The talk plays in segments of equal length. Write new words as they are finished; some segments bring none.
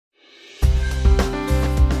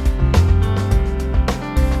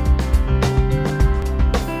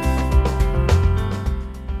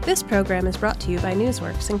This program is brought to you by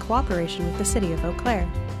Newsworks in cooperation with the City of Eau Claire.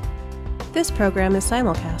 This program is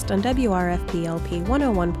simulcast on WRFP-LP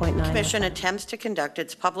 101.9. The Commission attempts to conduct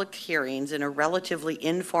its public hearings in a relatively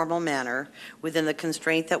informal manner within the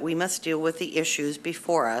constraint that we must deal with the issues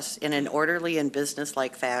before us in an orderly and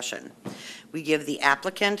business-like fashion. We give the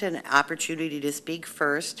applicant an opportunity to speak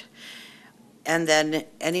first, and then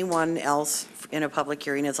anyone else in a public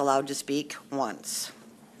hearing is allowed to speak once.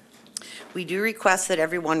 We do request that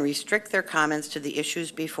everyone restrict their comments to the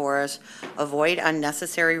issues before us, avoid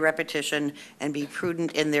unnecessary repetition, and be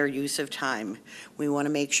prudent in their use of time. We want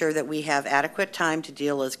to make sure that we have adequate time to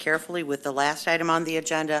deal as carefully with the last item on the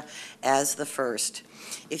agenda as the first.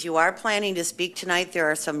 If you are planning to speak tonight, there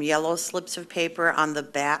are some yellow slips of paper on the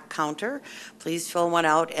back counter. Please fill one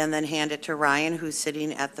out and then hand it to Ryan, who's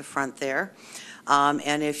sitting at the front there.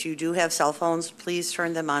 And if you do have cell phones, please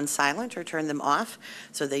turn them on silent or turn them off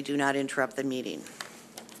so they do not interrupt the meeting.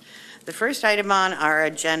 The first item on our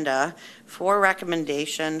agenda for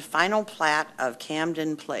recommendation, final plat of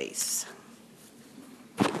Camden Place.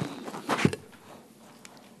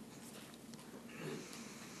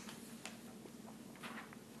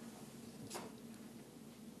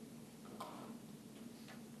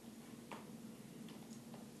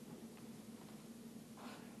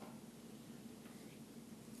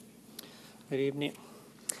 Good evening.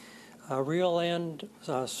 Real Land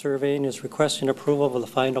Surveying is requesting approval of the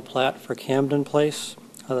final plat for Camden Place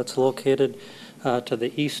that's located to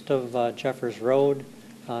the east of Jeffers Road,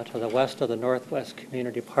 to the west of the Northwest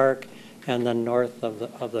Community Park, and then north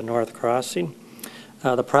of the North Crossing.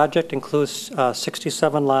 The project includes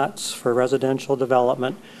 67 lots for residential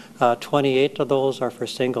development. 28 of those are for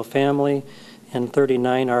single family, and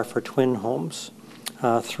 39 are for twin homes.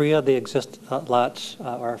 3 of the lots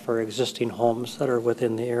are for existing homes that are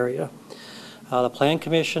within the area. The Plan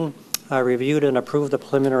Commission reviewed and approved the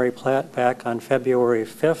preliminary plat back on February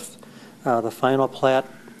 5th. The final plat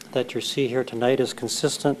that you see here tonight is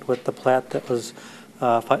consistent with the plat that was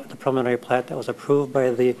the preliminary plat that was approved by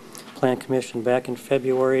the Plan Commission back in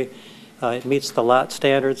February. It meets the lot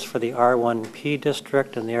standards for the R1P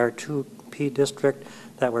district and the R2P district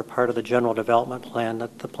that were part of the general development plan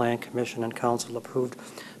that the Plan Commission and Council approved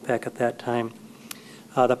back at that time.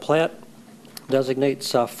 The plat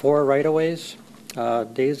designates 4 right-of-ways.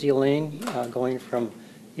 Daisy Lane going from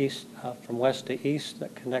west to east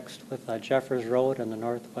that connects with Jeffers Road and the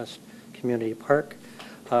Northwest Community Park.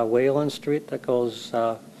 Wayland Street that goes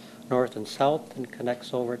north and south and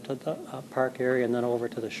connects over to the park area and then over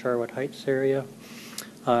to the Sherwood Heights area.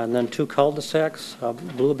 And then 2 cul-de-sacs,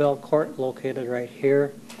 Bluebell Court located right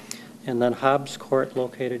here, and then Hobbs Court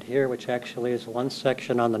located here, which actually is one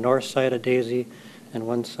section on the north side of Daisy and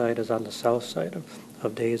one side is on the south side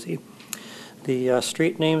of Daisy. The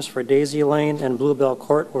street names for Daisy Lane and Bluebell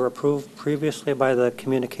Court were approved previously by the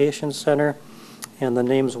Communications Center, and the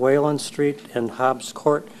names Wayland Street and Hobbs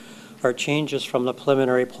Court are changes from the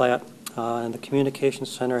preliminary plat, and the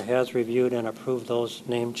Communications Center has reviewed and approved those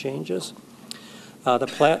name changes. The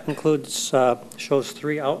plat shows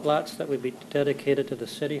 3 outlots that would be dedicated to the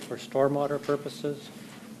city for stormwater purposes.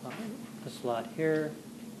 This lot here,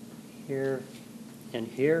 here, and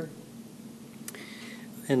here.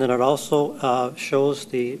 And then it also shows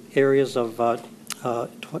the areas of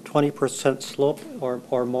 20% slope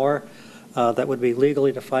or more that would be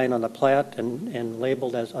legally defined on the plat and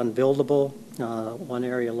labeled as unbuildable. One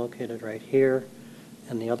area located right here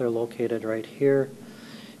and the other located right here.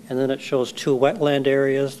 And then it shows 2 wetland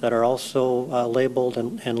areas that are also labeled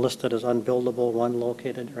and listed as unbuildable, one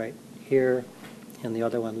located right here and the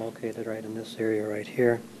other one located right in this area right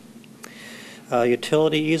here.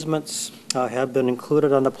 Utility easements have been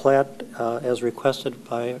included on the plat as requested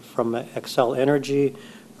from Xcel Energy,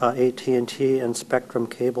 AT&T, and Spectrum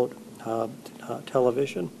Cable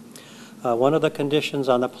Television. One of the conditions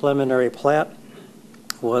on the preliminary plat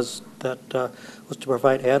was to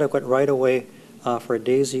provide adequate right-of-way for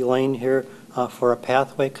Daisy Lane here for a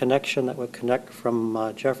pathway connection that would connect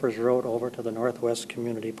from Jeffers Road over to the Northwest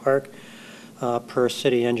Community Park per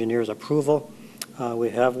city engineer's approval. We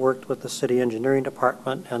have worked with the city engineering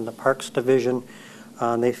department and the Parks Division,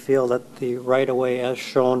 and they feel that the right-of-way as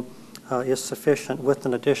shown is sufficient with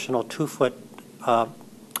an additional 2-foot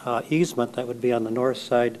easement that would be on the north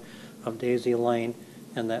side of Daisy Lane,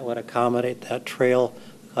 and that would accommodate that trail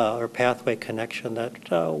or pathway connection that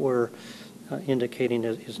we're indicating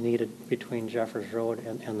is needed between Jeffers Road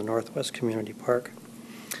and the Northwest Community Park.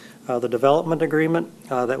 The development agreement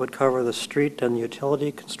that would cover the street and the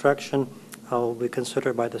utility construction will be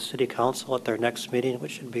considered by the City Council at their next meeting,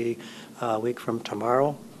 which should be a week from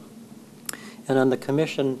tomorrow. And on the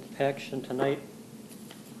Commission action tonight,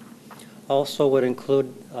 also would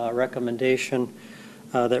include a recommendation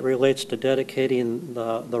that relates to dedicating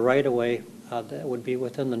the right-of-way that would be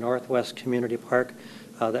within the Northwest Community Park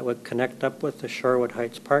that would connect up with the Shorewood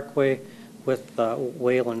Heights Parkway with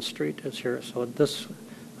Wayland Street is here. So this,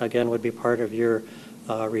 again, would be part of your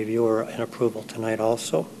review and approval tonight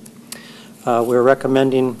also. We're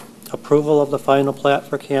recommending approval of the final plat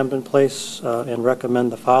for Camden Place and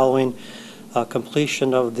recommend the following.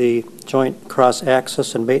 Completion of the joint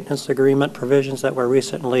cross-access and maintenance agreement provisions that were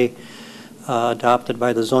recently adopted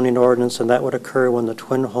by the zoning ordinance, and that would occur when the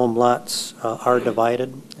twin home lots are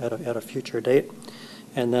divided at a future date.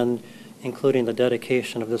 And then including the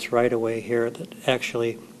dedication of this right-of-way here that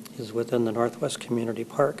actually is within the Northwest Community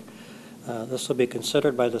Park. This will be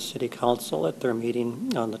considered by the City Council at their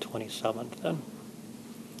meeting on the 27th then.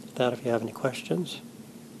 With that, if you have any questions.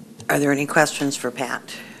 Are there any questions for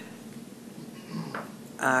Pat?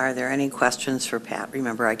 Are there any questions for Pat?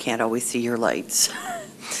 Remember, I can't always see your lights.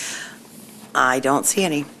 I don't see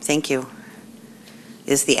any. Thank you.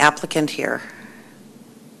 Is the applicant here?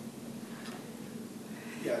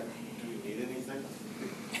 Yeah, do we need anything?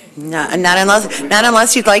 No, not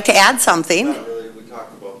unless you'd like to add something. Not really, we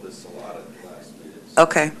talked about this a lot at the last meeting.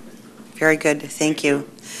 Okay, very good. Thank you.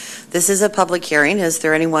 This is a public hearing. Is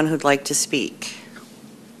there anyone who'd like to speak?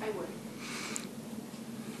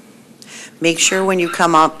 Make sure when you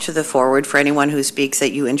come up to the forward for anyone who speaks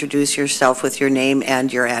that you introduce yourself with your name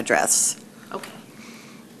and your address. Okay.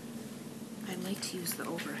 I'd like to use the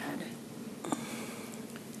overhead.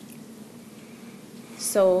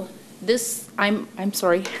 So this, I'm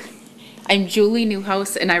sorry. I'm Julie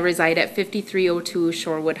Newhouse and I reside at 5302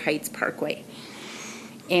 Shorewood Heights Parkway.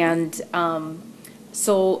 And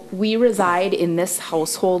so we reside in this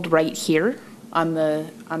household right here on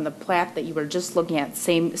the plat that you were just looking at,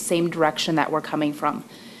 same direction that we're coming from.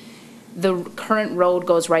 The current road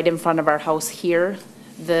goes right in front of our house here.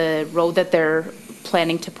 The road that they're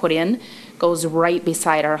planning to put in goes right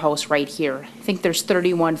beside our house right here. I think there's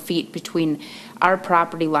 31 feet between our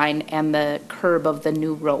property line and the curb of the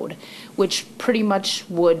new road, which pretty much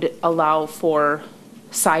would allow for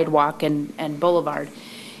sidewalk and boulevard.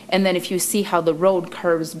 And then if you see how the road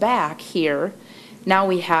curves back here, now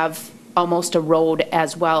we have almost a road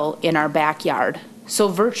as well in our backyard. So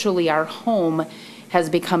virtually our home has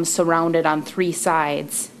become surrounded on 3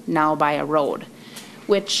 sides now by a road,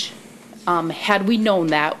 which had we known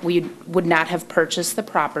that, we would not have purchased the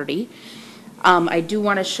property. I do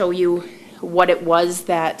want to show you what it was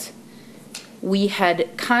that we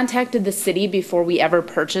had contacted the city before we ever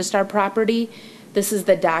purchased our property. This is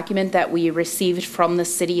the document that we received from the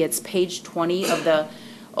city. It's page 20 of the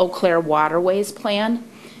Eau Claire Waterways Plan.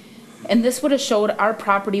 And this would have showed our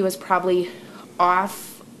property was probably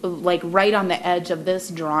off, like right on the edge of this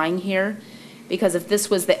drawing here, because if this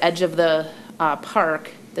was the edge of the park,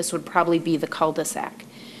 this would probably be the cul-de-sac.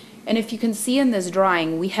 And if you can see in this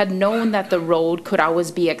drawing, we had known that the road could always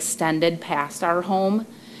be extended past our home,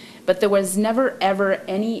 but there was never ever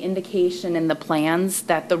any indication in the plans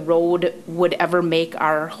that the road would ever make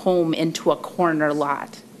our home into a corner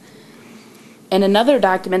lot. And another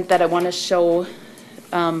document that I want to show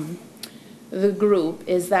the group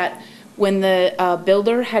is that when the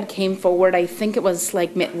builder had came forward, I think it was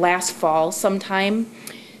like last fall sometime,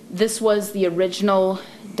 this was the original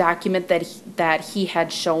document that he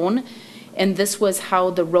had shown, and this was how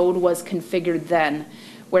the road was configured then,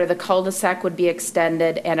 where the cul-de-sac would be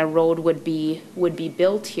extended and a road would be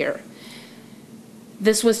built here.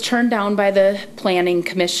 This was turned down by the planning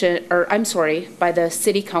commission, or I'm sorry, by the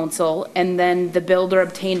city council, and then the builder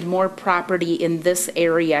obtained more property in this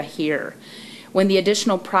area here. When the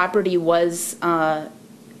additional property was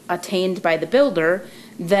attained by the builder,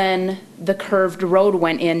 then the curved road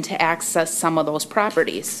went in to access some of those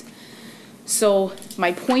properties. So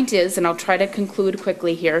my point is, and I'll try to conclude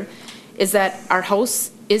quickly here, is that our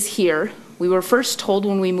house is here. We were first told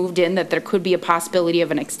when we moved in that there could be a possibility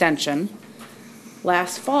of an extension.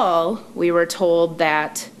 Last fall, we were told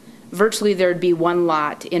that virtually there'd be one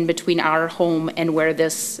lot in between our home and where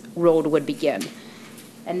this road would begin.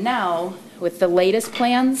 And now, with the latest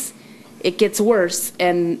plans, it gets worse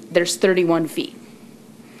and there's 31 feet.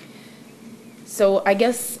 So I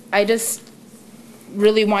guess I just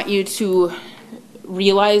really want you to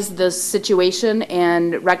realize the situation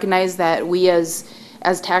and recognize that we as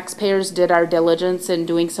taxpayers did our diligence in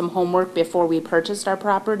doing some homework before we purchased our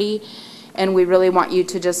property. And we really want you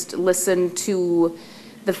to just listen to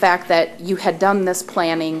the fact that you had done this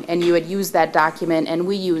planning and you had used that document, and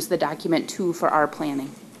we used the document too for our planning.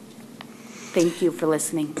 Thank you for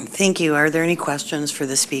listening. Thank you. Are there any questions for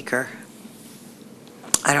the speaker?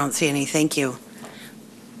 I don't see any. Thank you.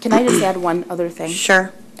 can I just add one other thing?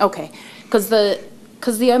 Sure. Okay, because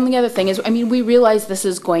the only other thing is, I mean, we realize this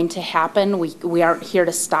is going to happen. We aren't here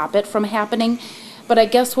to stop it from happening. But I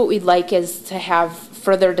guess what we'd like is to have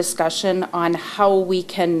further discussion on how we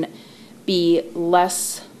can be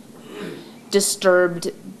less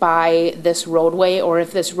disturbed by this roadway, or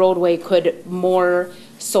if this roadway could more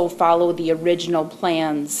so follow the original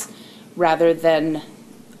plans rather than,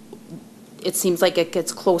 it seems like it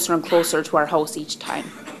gets closer and closer to our house each time.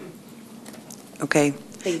 Okay.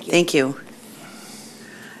 Thank you. Thank you.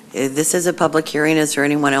 This is a public hearing. Is there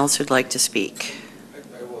anyone else who'd like to speak?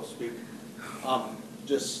 I will speak.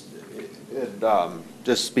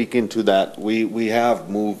 Just speaking to that, we have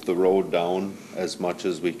moved the road down as much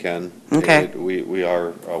as we can. Okay. We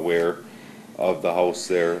are aware of the house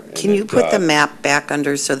there. and Can you it, put the map back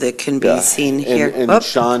under so that it can be yeah, seen here? And Whoop.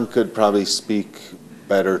 Sean could probably speak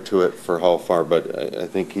better to it for how far, but I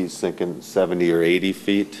think he's thinking 70 or 80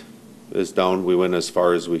 feet is down. We went as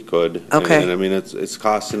far as we could. Okay. And I mean, it's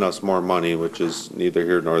costing us more money, which is neither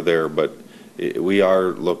here nor there, but we are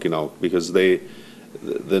looking out because the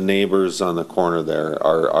neighbors on the corner there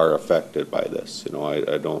are affected by this. You know,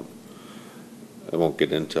 I won't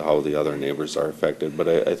get into how the other neighbors are affected, but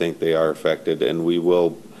I think they are affected, and we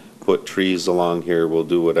will put trees along here. We'll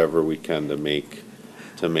do whatever we can to make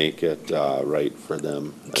it right for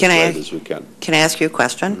them as right as we can. Can I ask you a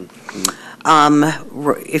question?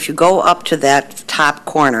 Mm-hmm. If you go up to that top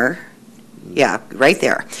corner, yeah, right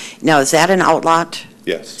there. Now, is that an outlot?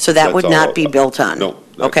 Yes. So that that's would all not be built on? No,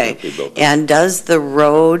 that Okay. can't be built on. And does the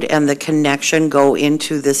road and the connection go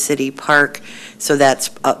into the city park, so that's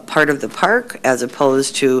a part of the park as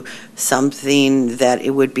opposed to something that it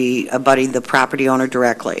would be abutting the property owner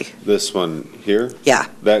directly? This one here? Yeah.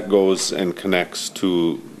 That goes and connects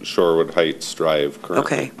to Shorewood Heights Drive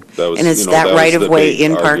currently. Okay. That was, And is you know, that was right the of way big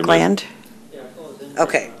in argument. Parkland? Yeah, it goes in.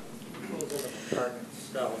 Okay. It goes in the park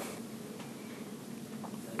itself.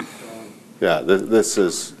 And so, Yeah, this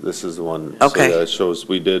is the one. Okay. So that shows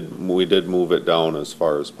we did move it down as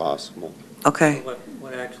far as possible. Okay,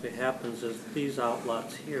 what actually happens is these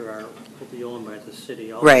outlots here will be owned by the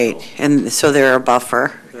city also. right. And so they're a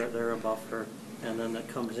buffer. They're a buffer, and then that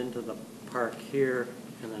comes into the park here,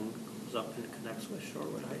 and then goes up and connects with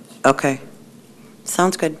Shorewood Heights. Okay.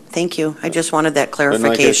 Sounds good. Thank you. I just wanted that And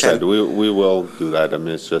like I said, clarification. we will do that. I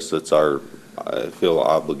mean, it's our, I feel,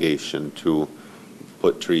 obligation to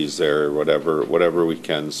put trees there, whatever we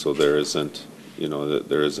can, so there isn't, you know, that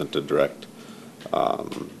there isn't a direct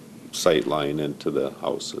sight line into the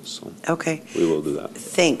houses. So Okay, we will do that.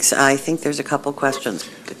 thanks. I think there's a couple questions.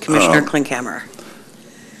 Commissioner Klinkhammer.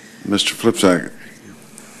 Mr. Flipsack,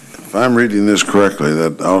 if I'm reading this correctly,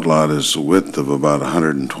 that outlot is a width of about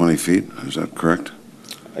 120 feet, is that correct?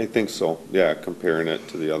 I think so, yeah, comparing it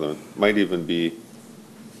to the other, might even be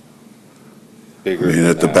I bigger. mean, than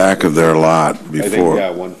at the that. back of their lot I think, before. yeah,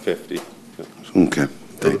 150. Okay,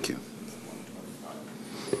 thank you.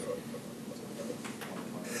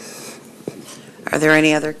 Are there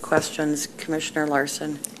any other questions, Commissioner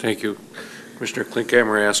Larson? Thank you. Commissioner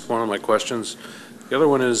Klinkhammer asked one of my questions. The other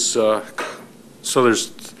one is, so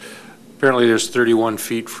apparently there's 31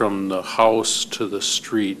 feet from the house to the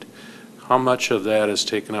street. How much of that is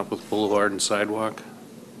taken up with boulevard and sidewalk?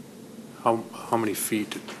 How many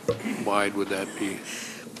feet wide would that be?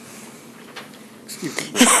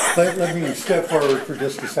 Let me step forward for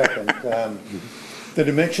just a second. The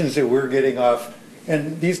dimensions that we're getting off,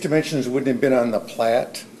 and these dimensions wouldn't have been on the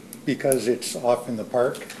plat because it's off in the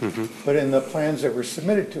park, but in the plans that were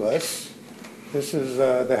submitted to us, this is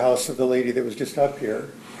the house of the lady that was just up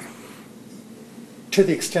here. To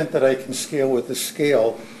the extent that I can scale with the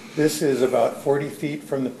scale, this is about 40 feet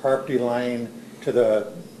from the property line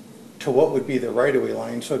to what would be the right-of-way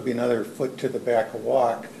line, so it'd be another foot to the back of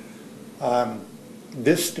walk.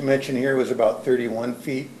 This dimension here was about 31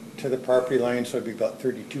 feet to the property line, so it'd be about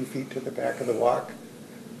 32 feet to the back of the walk.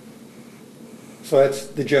 So that's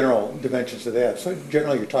the general dimensions of that. So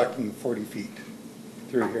generally, you're talking 40 feet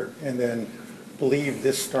through here. And then I believe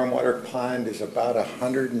this stormwater pond is about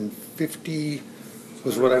 150,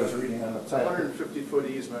 was what I was reading on the It's a plan. 150-foot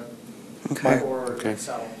easement Okay. for Okay.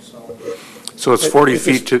 itself, so. So it's 40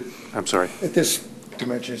 feet to, I'm sorry, At this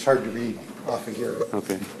dimension, it's hard to read off of here.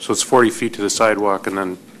 okay. So it's 40 feet to the sidewalk, and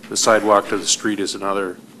then the sidewalk to the street is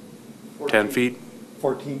another 10 feet,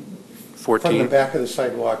 14, from the 14? back of the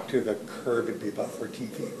sidewalk to the curb, it'd be about 14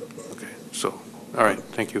 feet. Okay, so, all right,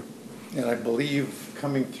 thank you. And I believe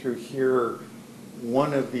coming through here,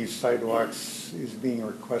 one of these sidewalks is being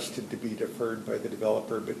requested to be deferred by the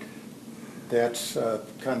developer, but that's a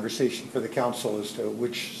conversation for the council as to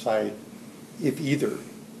which side, if either,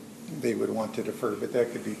 they would want to defer, but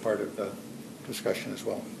that could be part of the discussion as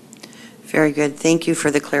well. Very good. Thank you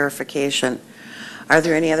for the clarification. Are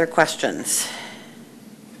there any other questions?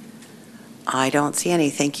 I don't see any.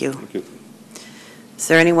 Thank you. Thank you. Is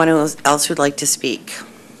there anyone else who'd like to speak?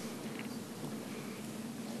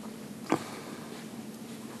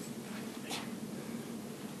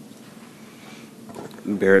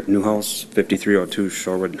 Barrett Newhouse, 5302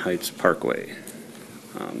 Shorewood Heights Parkway.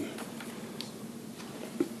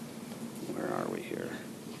 Where are we here?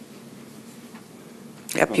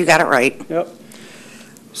 Yep, you got it right. Yep.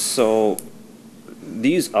 So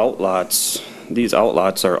these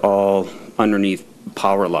outlots are all underneath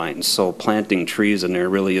power lines, so planting trees in there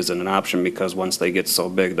really isn't an option because once they get so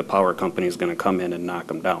big, the power company is going to come in and knock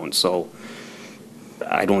them down. So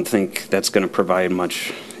I don't think that's going to provide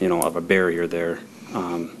much, of a barrier there.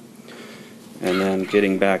 And then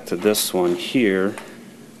getting back to this one here.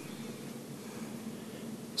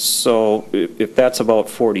 So if that's about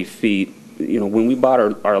 40 feet, when we bought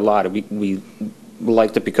our lot, we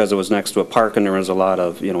liked it because it was next to a park and there was a lot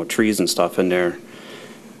of, trees and stuff in there.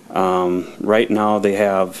 Right now they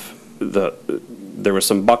have there was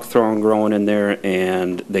some buckthorn growing in there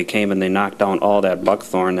and they came and they knocked down all that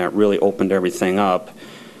buckthorn that really opened everything up.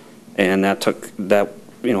 And that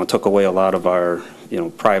took away a lot of our,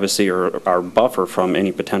 privacy or our buffer from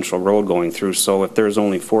any potential road going through. So if there's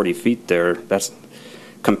only 40 feet there, that's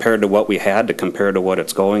compared to what we had to compare to what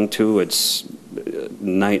it's going to, it's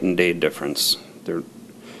night and day difference.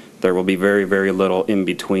 There will be very, very little in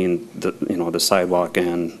between the sidewalk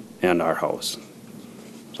and our house.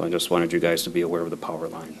 So I just wanted you guys to be aware of the power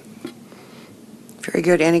line. Very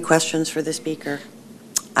good. Any questions for the speaker?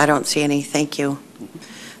 I don't see any. Thank you.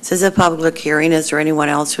 This is a public hearing. Is there anyone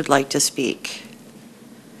else who'd like to speak?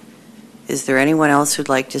 Is there anyone else who'd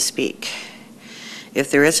like to speak? If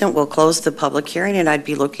there isn't, we'll close the public hearing and I'd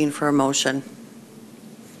be looking for a motion.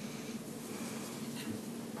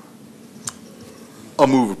 I'll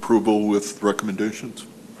move approval with recommendations.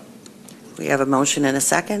 We have a motion and a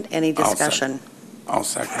second. Any discussion? I'll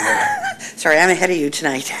second it. Sorry, I'm ahead of you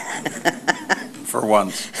tonight. For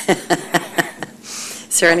once.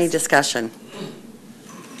 Is there any discussion?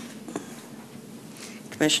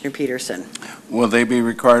 Commissioner Peterson. Will they be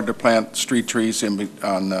required to plant street trees on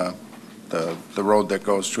the road that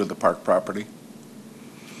goes through the park property?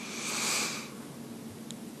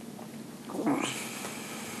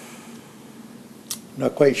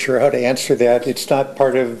 Not quite sure how to answer that. It's not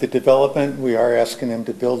part of the development. We are asking them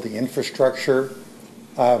to build the infrastructure.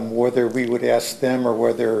 Whether we would ask them or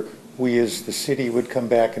whether we as the city would come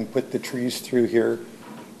back and put the trees through here,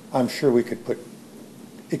 I'm sure we could put,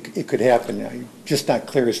 it could happen. I'm just not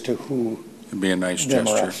clear as to who. It'd be a nice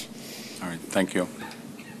gesture. All right, thank you.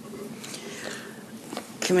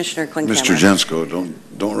 Commissioner Klinkhammer. Mr. Jensko,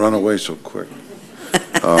 don't run away so quick.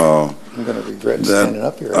 I'm going to regret standing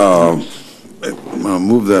up here. I'll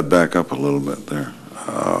move that back up a little bit there.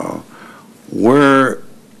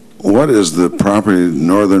 What is the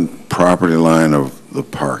northern property line of the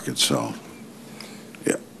park itself?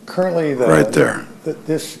 Currently, right there.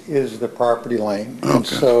 This is the property line. Okay. And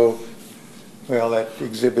so, well, that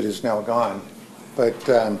exhibit is now gone. But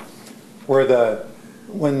when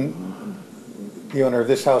the owner of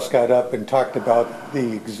this house got up and talked about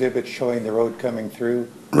the exhibit showing the road coming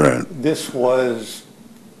through, right. This is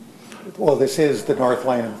the north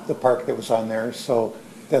line of the park that was on there. So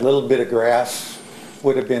that little bit of grass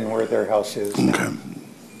would have been where their house is. Okay.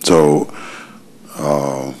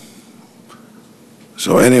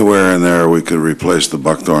 So anywhere in there, we could replace the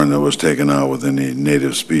buckthorn that was taken out with any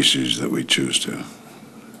native species that we choose to.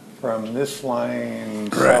 From this line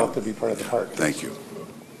Right. south to be part of the park. Thank you.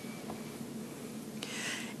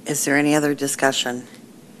 Is there any other discussion?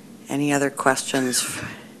 Any other questions?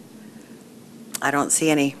 I don't see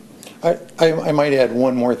any. I might add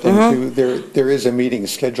one more thing too. There is a meeting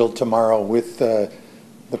scheduled tomorrow with the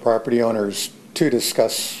property owners to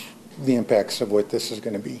discuss the impacts of what this is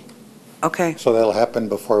going to be. Okay, So that'll happen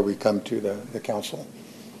before we come to the council.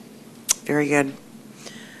 very good.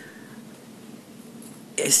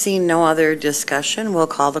 Seeing no other discussion, we'll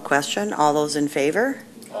call the question. All those in favor?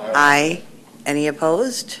 Aye. Any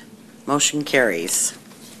opposed? Motion carries.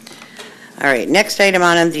 All right, next item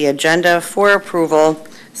on the agenda for approval,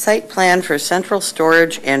 site plan for central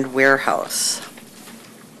storage and warehouse.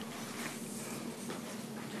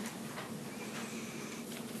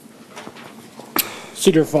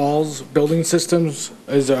 Cedar Falls Building Systems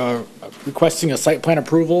is requesting a site plan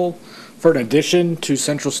approval for an addition to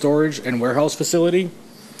central storage and warehouse facility.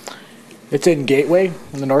 It's in Gateway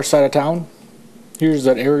on the north side of town. Here's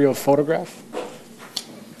an aerial photograph.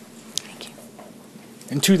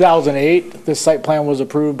 In 2008, this site plan was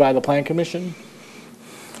approved by the Plan Commission.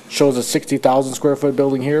 Shows a 60,000 square foot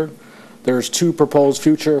building here. There's 2 proposed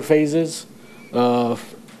future phases.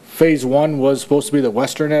 Phase 1 was supposed to be the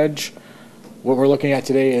western edge. What we're looking at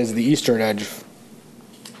today is the eastern edge.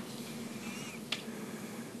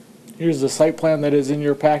 Here's the site plan that is in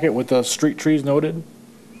your packet with the street trees noted.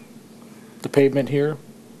 The pavement here.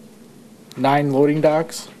 9 loading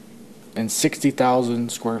docks and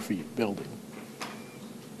 60,000 square feet building.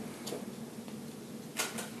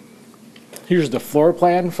 Here's the floor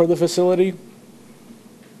plan for the facility.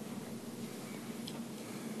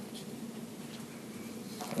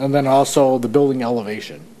 And then also the building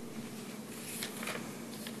elevation.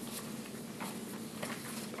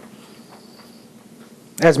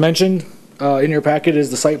 As mentioned, in your packet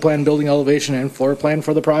is the site plan, building elevation, and floor plan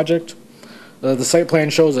for the project. The site plan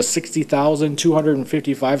shows a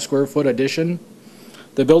 60,255 square foot addition.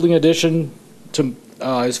 The building addition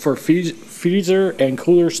is for freezer and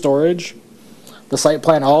cooler storage. The site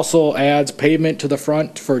plan also adds pavement to the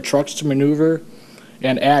front for trucks to maneuver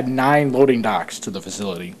and add 9 loading docks to the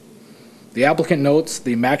facility. The applicant notes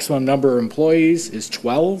the maximum number of employees is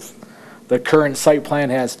 12. The current site plan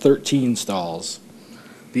has 13 stalls.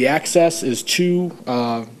 The access is two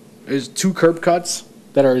curb cuts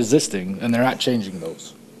that are existing, and they're not changing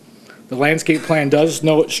those. The landscape plan does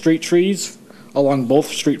note street trees along both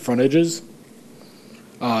street frontages.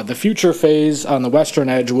 The future phase on the western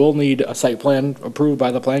edge will need a site plan approved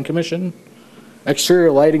by the Plan Commission.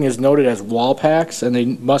 Exterior lighting is noted as wall packs, and they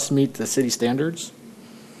must meet the city standards.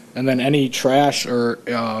 And then any trash or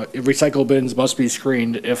recycle bins must be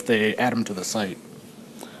screened if they add them to the site.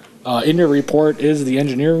 In your report is the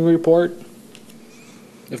engineering report.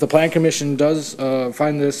 If the Plan Commission does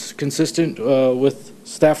find this consistent with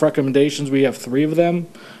staff recommendations, we have 3 of them.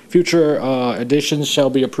 Future additions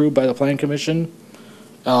shall be approved by the Plan Commission.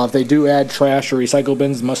 If they do add trash or recycle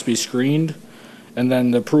bins, must be screened. And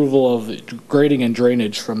then the approval of grading and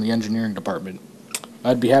drainage from the engineering department.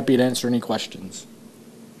 I'd be happy to answer any questions.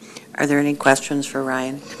 Are there any questions for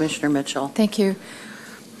Ryan? Commissioner Mitchell? Thank you.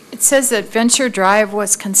 It says that Venture Drive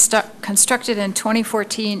was constructed in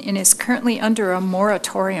 2014 and is currently under a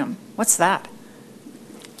moratorium. What's that?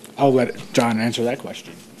 I'll let John answer that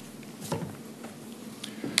question.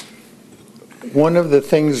 One of the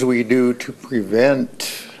things we do to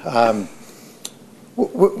prevent,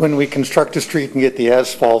 when we construct a street and get the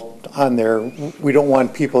asphalt on there, we don't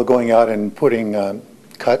want people going out and putting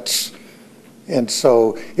cuts. And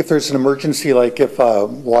so if there's an emergency, like if a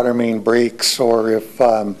water main breaks or if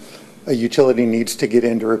a utility needs to get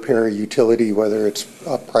in to repair a utility, whether it's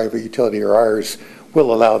a private utility or ours,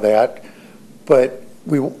 we'll allow that. But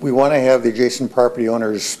we want to have the adjacent property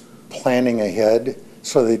owners planning ahead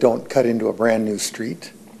so they don't cut into a brand new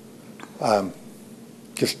street,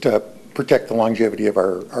 just to protect the longevity of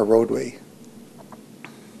our roadway.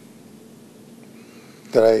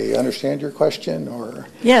 Did I understand your question, or?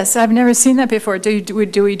 Yes, I've never seen that before. Do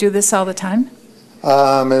we do this all the time?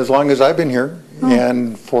 As long as I've been here,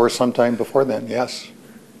 and for some time before then, yes.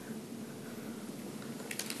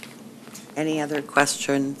 Any other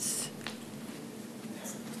questions?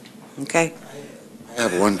 Okay. I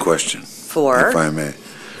have one question. For? If I may.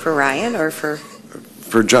 For Ryan or for?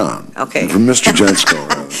 For John. Okay. For Mr. Jensko.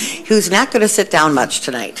 Who's not going to sit down much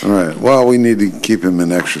tonight. All right. Well, we need to keep him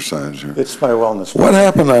in exercise here. It's my wellness. What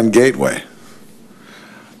happened on Gateway?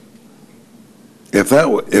 If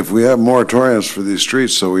we have moratoriums for these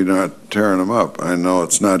streets so we're not tearing them up, I know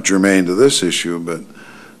it's not germane to this issue, but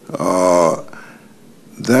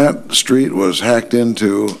that street was hacked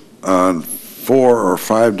into on 4 or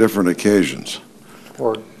 5 different occasions.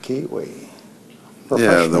 For Gateway.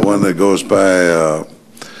 Yeah, the one that goes by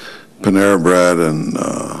Panera Bread and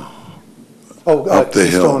up the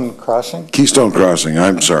hill. Keystone Crossing? Keystone Crossing,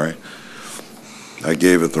 I'm sorry. I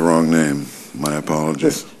gave it the wrong name. My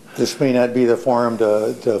apologies. This may not be the forum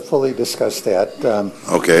to fully discuss that.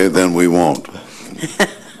 Okay, then we won't.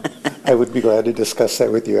 I would be glad to discuss that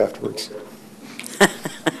with you afterwards.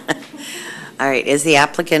 All right, is the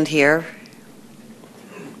applicant here?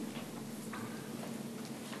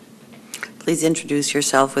 Please introduce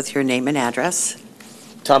yourself with your name and address.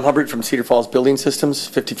 Tom Hubbard from Cedar Falls Building Systems,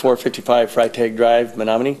 5455 Freitag Drive,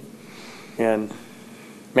 Menominee. And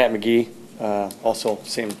Matt McGee, also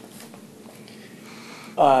same.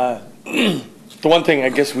 The one thing I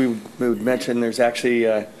guess we would mention, there's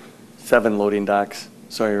actually 7 loading docks.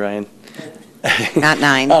 Sorry, Ryan. Not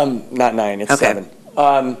 9? Not 9, it's okay.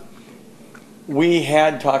 7. We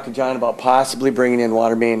had talked to John about possibly bringing in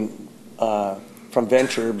water main from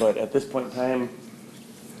Venture, but at this point in time,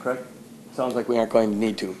 correct? sounds like we aren't going to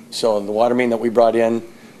need to. So the water main that we brought in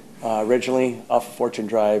originally off of Fortune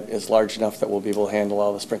Drive is large enough that we'll be able to handle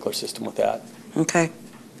all the sprinkler system with that. Okay.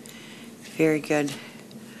 Very good.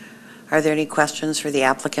 Are there any questions for the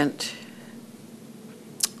applicant?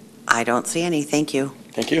 I don't see any. Thank you.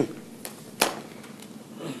 Thank you.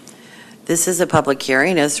 This is a public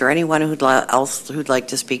hearing. Is there anyone else who'd like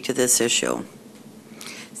to speak to this issue?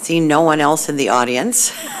 Seeing no one else in the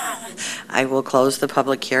audience, I will close the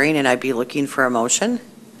public hearing, and I'd be looking for a motion.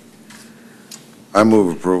 I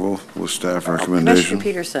move approval with staff recommendation. Commissioner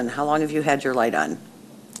Peterson, how long have you had your light on?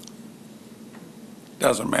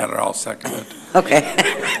 Doesn't matter, I'll second it. Okay.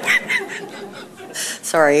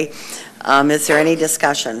 Sorry. Is there any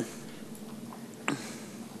discussion?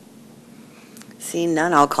 Seeing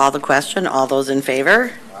none, I'll call the question. All those in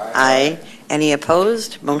favor? Aye. Any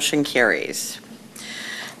opposed? Motion carries.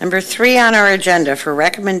 Number 3 on our agenda for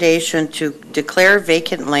recommendation to declare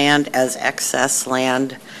vacant land as excess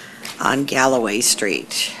land on Galloway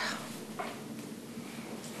Street.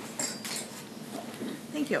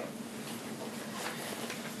 Thank you.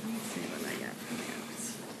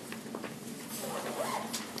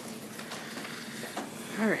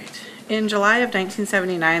 All right. In July of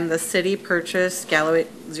 1979, the city purchased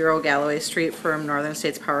Zero Galloway Street from Northern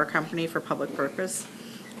States Power Company for public purpose.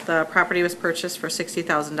 The property was purchased for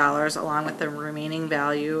 $60,000, along with the remaining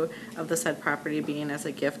value of the said property being as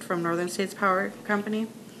a gift from Northern States Power Company.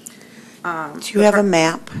 Do you have a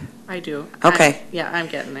map? I do. Okay. I'm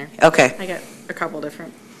getting there. Okay. I got a couple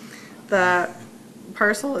different. The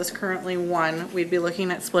parcel is currently one. We'd be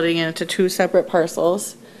looking at splitting it into 2 separate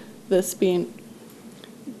parcels. This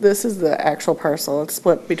is the actual parcel. It's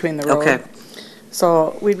split between the road. Okay.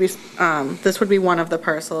 So this would be one of the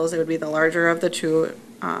parcels. It would be the larger of the 2,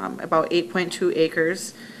 about 8.2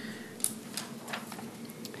 acres.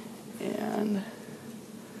 And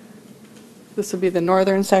this would be the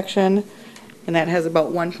northern section, and that has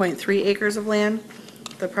about 1.3 acres of land.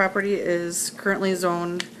 The property is currently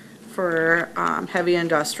zoned for heavy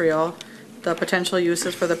industrial. The potential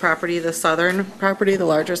uses for the property, the southern property, the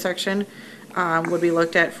larger section, would be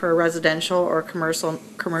looked at for residential or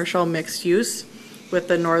commercial mixed use, with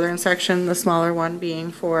the northern section, the smaller one,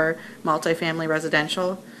 being for multifamily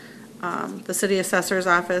residential. The city assessor's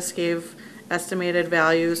office gave estimated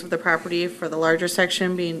values of the property for the larger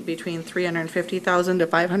section being between $350,000 to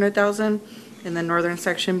 $500,000, and the northern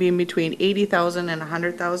section being between $80,000 and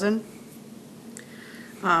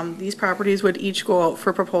 $100,000. These properties would each go out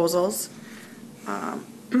for proposals.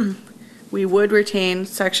 We would retain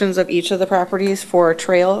sections of each of the properties for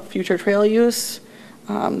future trail use.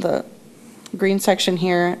 The green section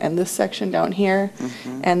here and this section down here.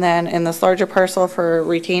 And then in this larger parcel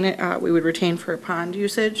we would retain for pond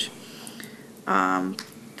usage.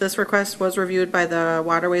 This request was reviewed by the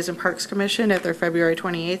Waterways and Parks Commission at their February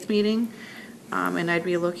 28th meeting. And I'd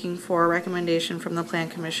be looking for a recommendation from the Plan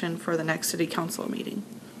Commission for the next City Council meeting.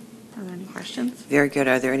 Are there any questions? Very good.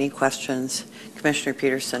 Are there any questions? Commissioner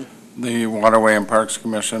Peterson? The Waterway and Parks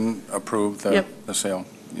Commission approved the sale.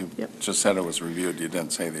 You Yep. just said it was reviewed, you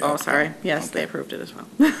didn't say the. Oh, sorry. Yes, they approved it as well.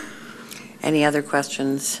 Any other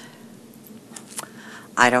questions?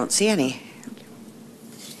 I don't see any.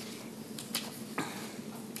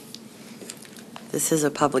 This is a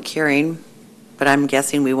public hearing, but I'm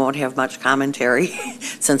guessing we won't have much commentary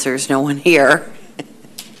since there's no one here.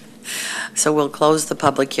 So we'll close the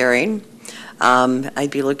public hearing.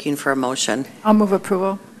 I'd be looking for a motion. I'll move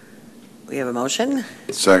approval. We have a motion?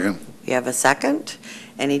 Second. We have a second.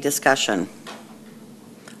 Any discussion?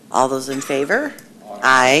 All those in favor?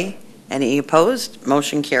 Aye. Any opposed?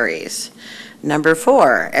 Motion carries. Number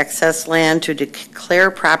 4, excess land to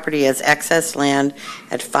declare property as excess land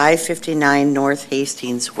at 559 North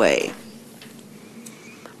Hastings Way.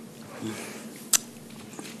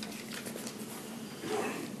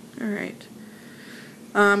 All right.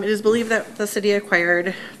 It is believed that the city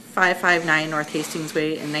acquired 559 North Hastings Way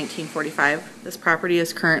in 1945. This property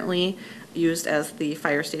is currently used as the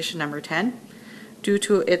fire station number 10. Due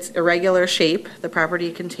to its irregular shape, the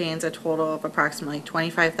property contains a total of approximately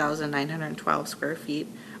 25,912 square feet,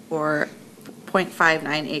 or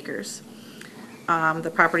 0.59 acres.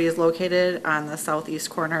 The property is located on the southeast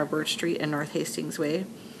corner of Birch Street and North Hastings Way.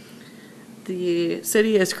 The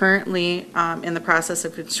city is currently in the process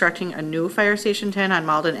of constructing a new Fire Station 10 on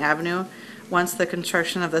Malden Avenue. Once the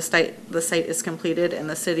construction of the site is completed and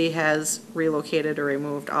the city has relocated or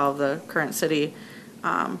removed all of the current city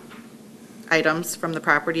items from the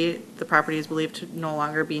property is believed to no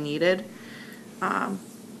longer be needed.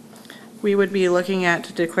 We would be looking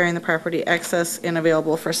at declaring the property excess and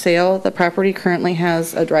available for sale. The property currently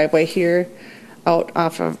has a driveway here out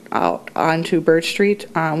onto Birch Street.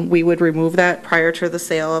 We would remove that prior to the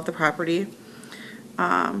sale of the property.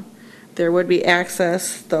 There would be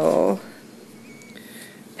access, though.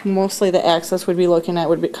 Mostly the access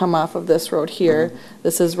would come off of this road here.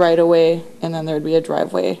 This is right away, and then there'd be a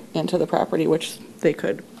driveway into the property, which they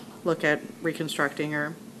could look at reconstructing.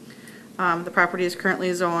 Or the property is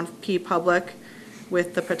currently zoned P public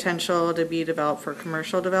with the potential to be developed for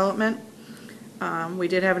commercial development. We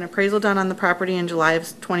did have an appraisal done on the property in July of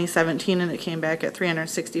 2017, and it came back at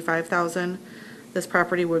 $365,000. This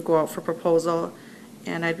property would go out for proposal,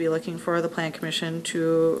 and I'd be looking for the Plan Commission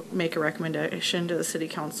to make a recommendation to the City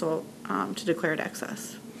Council to declare it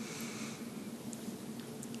excess.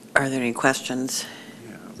 Are there any questions?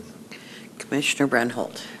 Commissioner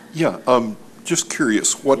Brenholt. Yeah, just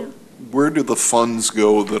curious, where do the funds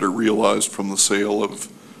go that are realized from the sale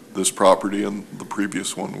of this property and the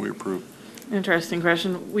previous one we approved? Interesting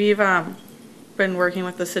question. We've been working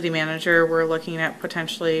with the city manager. We're looking at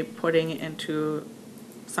potentially putting into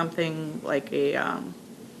something like a, I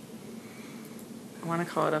want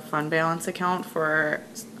to call it a fund balance account for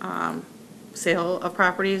sale of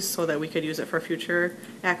properties so that we could use it for future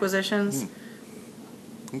acquisitions.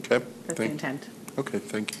 Okay. That's the intent. Okay,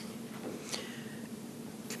 thank you.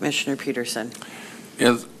 Commissioner Peterson.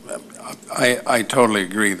 Yes, I totally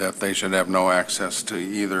agree that they should have no access to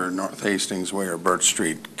either North Hastings Way or Birch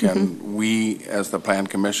Street. Can we, as the Plan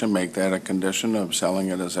Commission, make that a condition of selling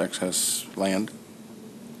it as excess land?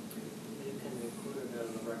 You can include it as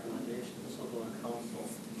a recommendation, this will go to council.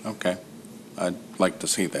 Okay, I'd like to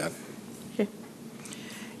see that. Okay.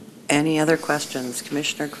 Any other questions?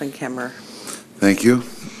 Commissioner Klinkhammer. Thank you.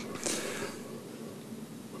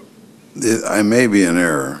 I may be in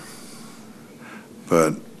error,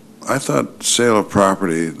 but I thought sale of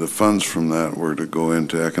property, the funds from that were to go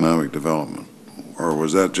into economic development. Or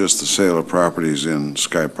was that just the sale of properties in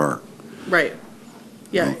Sky Park? Right.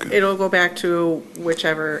 Yeah, Okay. it'll go back to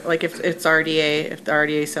whichever, like if it's RDA, if the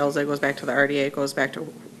RDA sells it, it goes back to the RDA, it goes back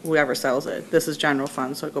to whoever sells it. This is general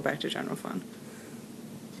fund, so it'll go back to general fund.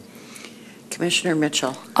 Commissioner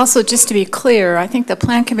Mitchell. Also, just to be clear, I think the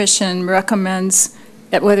Plan Commission recommends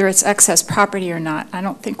that whether it's excess property or not. I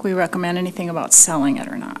don't think we recommend anything about selling it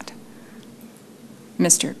or not.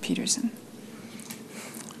 Mr. Peterson.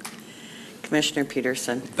 Commissioner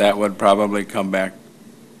Peterson. That would probably come back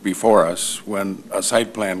before us when a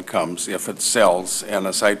site plan comes, if it sells, and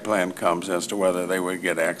a site plan comes as to whether they would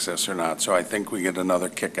get access or not. So I think we get another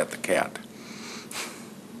kick at the cat.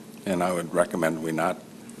 And I would recommend we not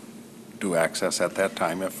do access at that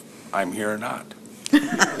time if I'm here or not.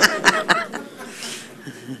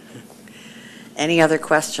 Any other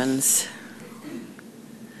questions?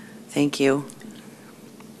 Thank you.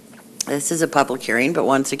 This is a public hearing, but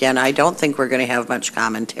once again, I don't think we're going to have much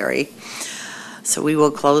commentary. So we will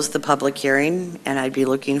close the public hearing, and I'd be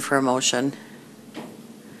looking for a motion.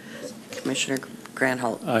 Commissioner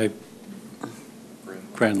Granholm.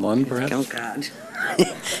 Granlund, perhaps? Oh, God.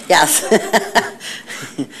 Yes.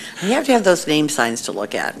 You have to have those name signs to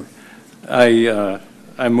look at. I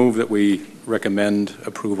move that we recommend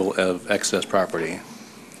approval of excess property.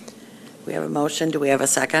 We have a motion. Do we have a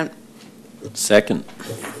second? Second.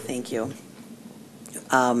 Thank you.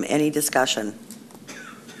 Any discussion?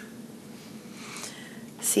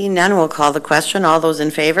 Seeing none, we'll call the question. All those in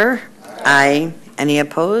favor? Aye. Any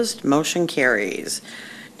opposed? Motion carries.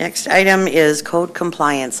 Next item is code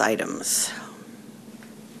compliance items.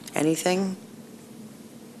 Anything?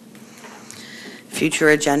 Future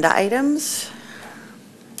agenda items?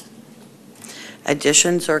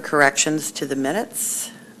 Additions or corrections to the minutes?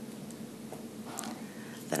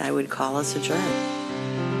 Then I would call us adjourned.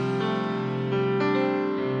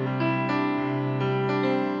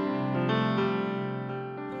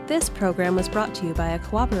 This program was brought to you by a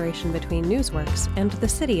cooperation between Newsworks and the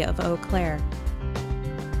City of Eau Claire.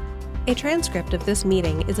 A transcript of this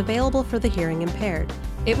meeting is available for the hearing impaired.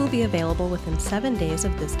 It will be available within 7 days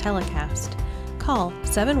of this telecast. Call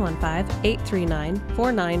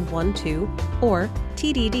 715-839-4912 or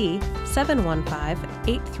TDD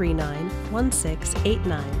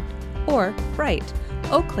 715-839-1689 or write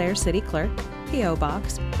Eau Claire City Clerk, P.O.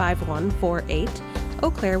 Box 5148, Eau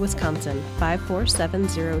Claire, Wisconsin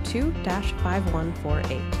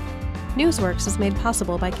 54702-5148. Newsworks is made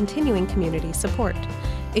possible by continuing community support.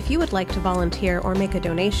 If you would like to volunteer or make a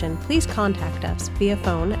donation, please contact us via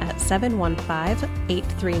phone at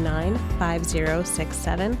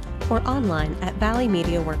 715-839-5067 or online at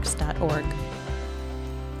valleymediaworks.org.